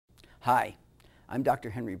Hi, I'm Dr.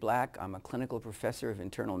 Henry Black. I'm a clinical professor of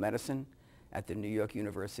internal medicine at the New York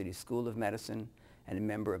University School of Medicine and a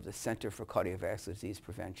member of the Center for Cardiovascular Disease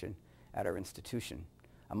Prevention at our institution.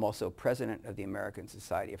 I'm also president of the American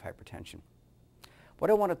Society of Hypertension. What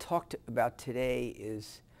I want to talk about today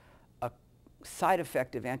is a side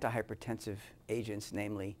effect of antihypertensive agents,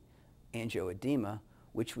 namely angioedema,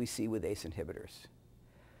 which we see with ACE inhibitors.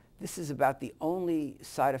 This is about the only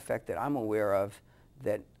side effect that I'm aware of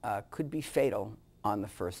that could be fatal on the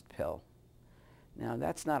first pill. Now,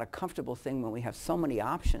 that's not a comfortable thing when we have so many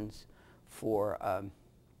options for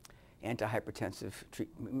antihypertensive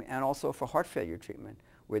treatment and also for heart failure treatment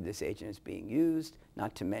where this agent is being used,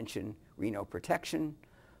 not to mention renal protection,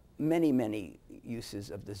 many uses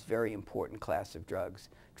of this very important class of drugs,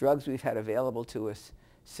 drugs we've had available to us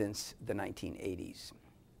since the 1980s.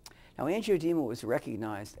 Now, angioedema was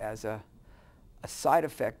recognized as a side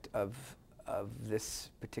effect of this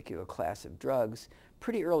particular class of drugs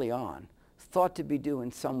pretty early on, thought to be due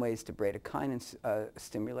in some ways to bradykinin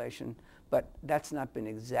stimulation, but that's not been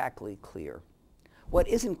exactly clear. What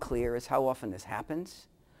isn't clear is how often this happens,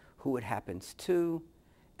 who it happens to,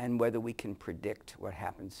 and whether we can predict what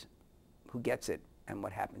happens, who gets it, and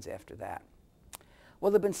what happens after that.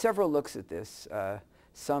 Well, there have been several looks at this,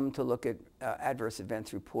 some to look at adverse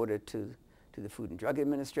events reported to the Food and Drug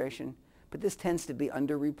Administration, but this tends to be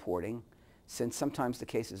underreporting since sometimes the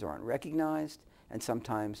cases aren't recognized and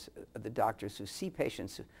sometimes the doctors who see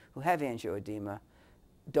patients who have angioedema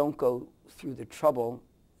don't go through the trouble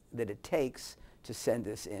that it takes to send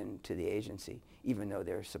this in to the agency, even though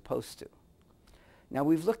they're supposed to. Now,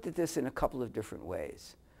 we've looked at this in a couple of different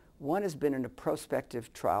ways. One has been in a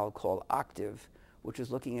prospective trial called OCTAVE, which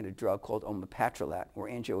is looking at a drug called omapatrolat,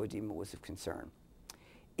 where angioedema was of concern.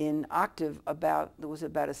 In OCTAVE, there was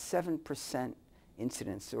about a 7%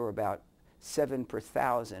 incidence, or about 7 per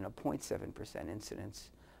thousand, a 0.7% incidence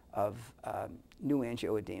of new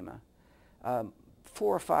angioedema,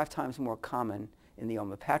 4 or 5 times more common in the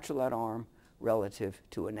omapatrolat arm relative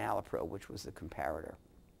to enalapril, which was the comparator.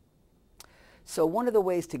 So one of the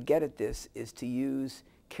ways to get at this is to use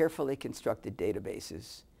carefully constructed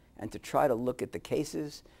databases and to try to look at the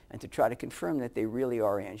cases and to try to confirm that they really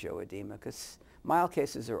are angioedema, because mild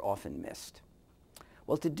cases are often missed.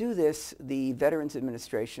 Well, to do this, the Veterans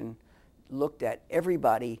Administration looked at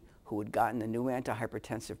everybody who had gotten a new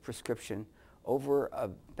antihypertensive prescription over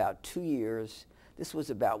about 2 years. This was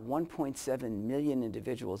about 1.7 million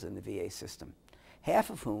individuals in the VA system,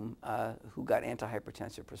 half of whom who got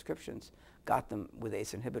antihypertensive prescriptions got them with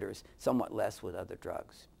ACE inhibitors, somewhat less with other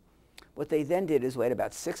drugs. What they then did is wait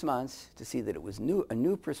about 6 months to see that it was a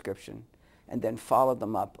new prescription, and then followed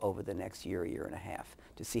them up over the next year and a half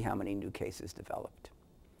to see how many new cases developed.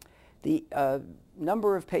 The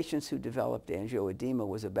number of patients who developed angioedema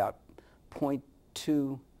was about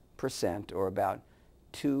 0.2%, or about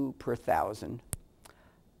 2 per thousand,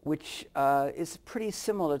 which is pretty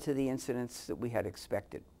similar to the incidence that we had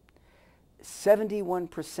expected.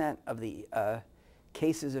 71% of the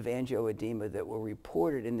cases of angioedema that were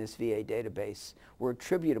reported in this VA database were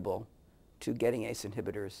attributable to getting ACE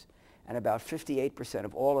inhibitors, and about 58%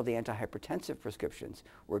 of all of the antihypertensive prescriptions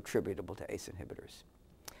were attributable to ACE inhibitors.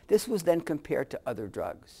 This was then compared to other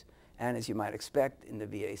drugs, and as you might expect in the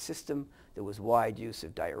VA system, there was wide use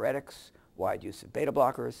of diuretics, wide use of beta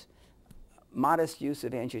blockers, modest use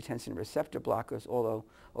of angiotensin receptor blockers, although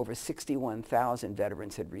over 61,000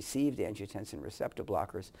 veterans had received angiotensin receptor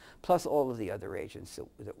blockers, plus all of the other agents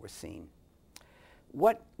that were seen.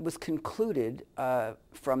 What was concluded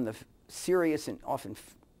from the serious and often,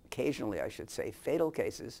 occasionally I should say, fatal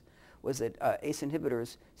cases was that ACE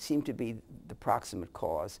inhibitors seem to be the proximate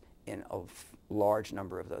cause in a large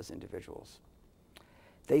number of those individuals.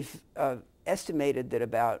 They've estimated that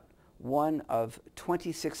about 1 of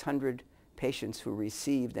 2,600 patients who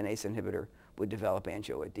received an ACE inhibitor would develop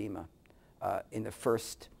angioedema in the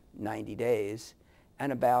first 90 days,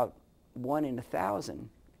 and about 1 in 1,000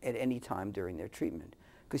 at any time during their treatment,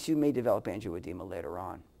 because you may develop angioedema later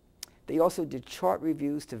on. They also did chart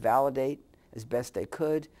reviews to validate as best they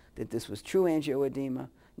could that this was true angioedema,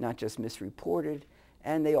 not just misreported,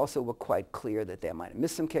 and they also were quite clear that they might have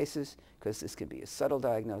missed some cases, because this could be a subtle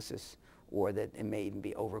diagnosis, or that it may even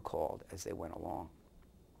be overcalled as they went along.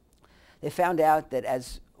 They found out that,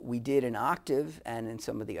 as we did in OCTAVE and in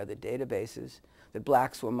some of the other databases, that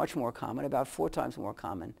blacks were much more common, about 4 times more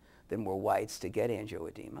common than were whites to get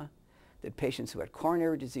angioedema, that patients who had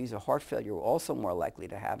coronary disease or heart failure were also more likely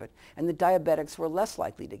to have it, and the diabetics were less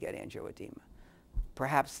likely to get angioedema.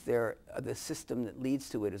 Perhaps the system that leads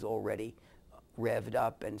to it is already revved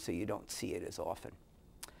up, and so you don't see it as often.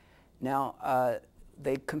 Now,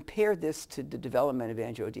 they compared this to the development of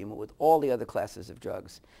angioedema with all the other classes of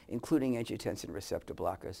drugs, including angiotensin receptor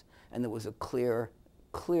blockers, and there was a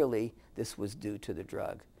clearly this was due to the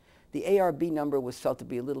drug. The ARB number was felt to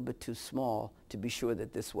be a little bit too small to be sure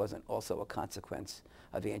that this wasn't also a consequence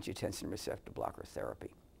of angiotensin receptor blocker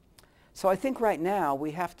therapy. So I think right now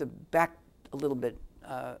we have to back a little bit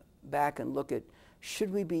back and look at,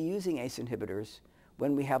 should we be using ACE inhibitors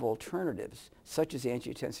when we have alternatives such as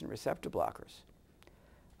angiotensin receptor blockers?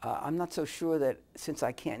 I'm not so sure that, since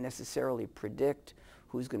I can't necessarily predict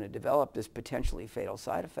who's going to develop this potentially fatal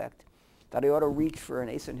side effect, that I ought to reach for an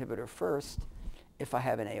ACE inhibitor first if I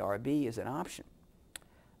have an ARB as an option.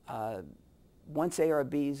 Once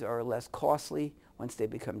ARBs are less costly, once they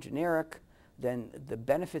become generic, then the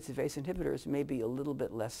benefits of ACE inhibitors may be a little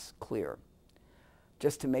bit less clear.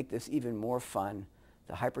 Just to make this even more fun,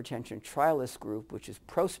 the hypertension trialist group, which has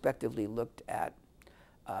prospectively looked at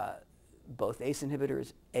both ACE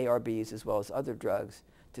inhibitors, ARBs, as well as other drugs,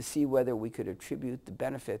 to see whether we could attribute the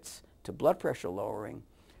benefits to blood pressure lowering,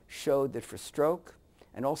 showed that for stroke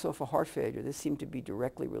and also for heart failure, this seemed to be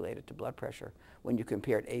directly related to blood pressure when you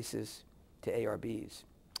compared ACEs to ARBs.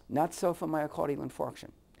 Not so for myocardial infarction.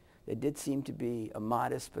 There did seem to be a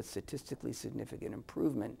modest but statistically significant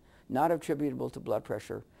improvement, not attributable to blood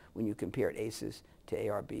pressure, when you compared ACEs to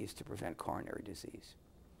ARBs to prevent coronary disease.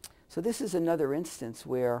 So this is another instance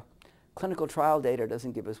where clinical trial data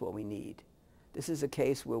doesn't give us what we need. This is a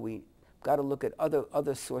case where we've got to look at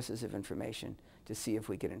other sources of information to see if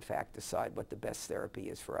we can in fact decide what the best therapy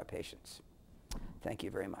is for our patients. Thank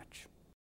you very much.